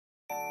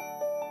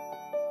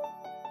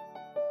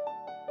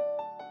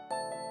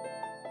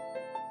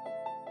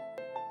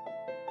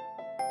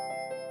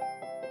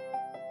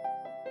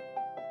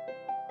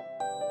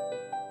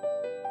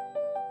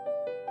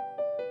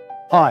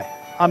Hi,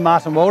 I'm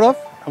Martin Waldorf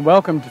and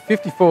welcome to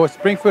 54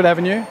 Springfield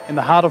Avenue in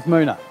the heart of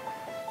Moona.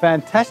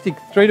 Fantastic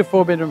 3 to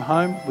 4 bedroom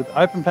home with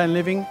open plan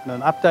living and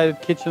an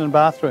updated kitchen and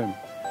bathroom.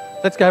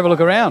 Let's go have a look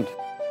around.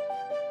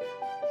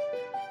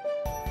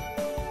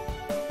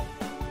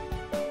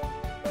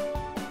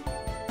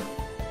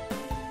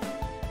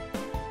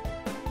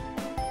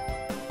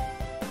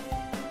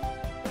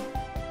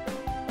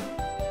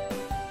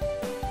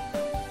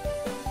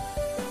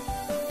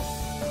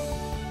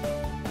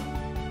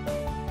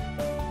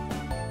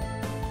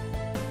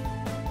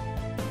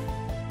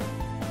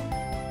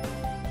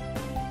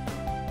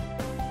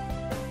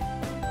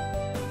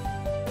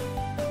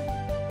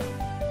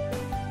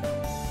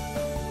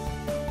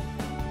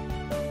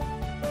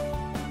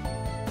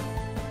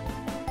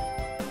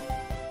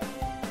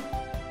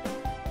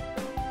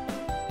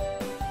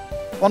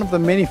 One of the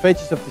many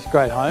features of this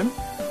great home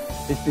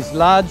is this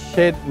large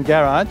shed and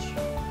garage,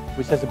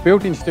 which has a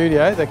built-in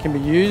studio that can be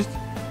used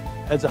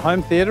as a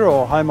home theatre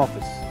or home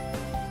office.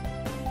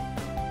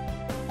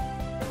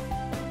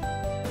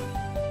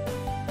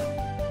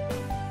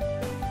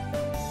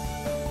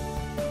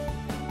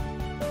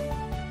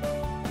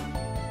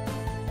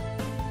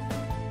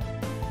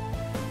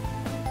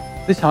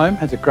 This home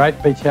has a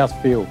great beach house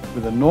feel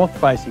with a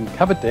north-facing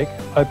covered deck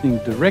opening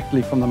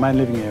directly from the main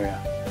living area.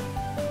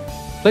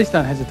 Please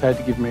don't hesitate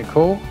to give me a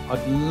call.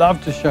 I'd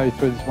love to show you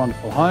through this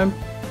wonderful home.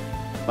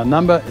 My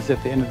number is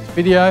at the end of this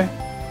video.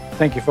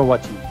 Thank you for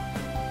watching.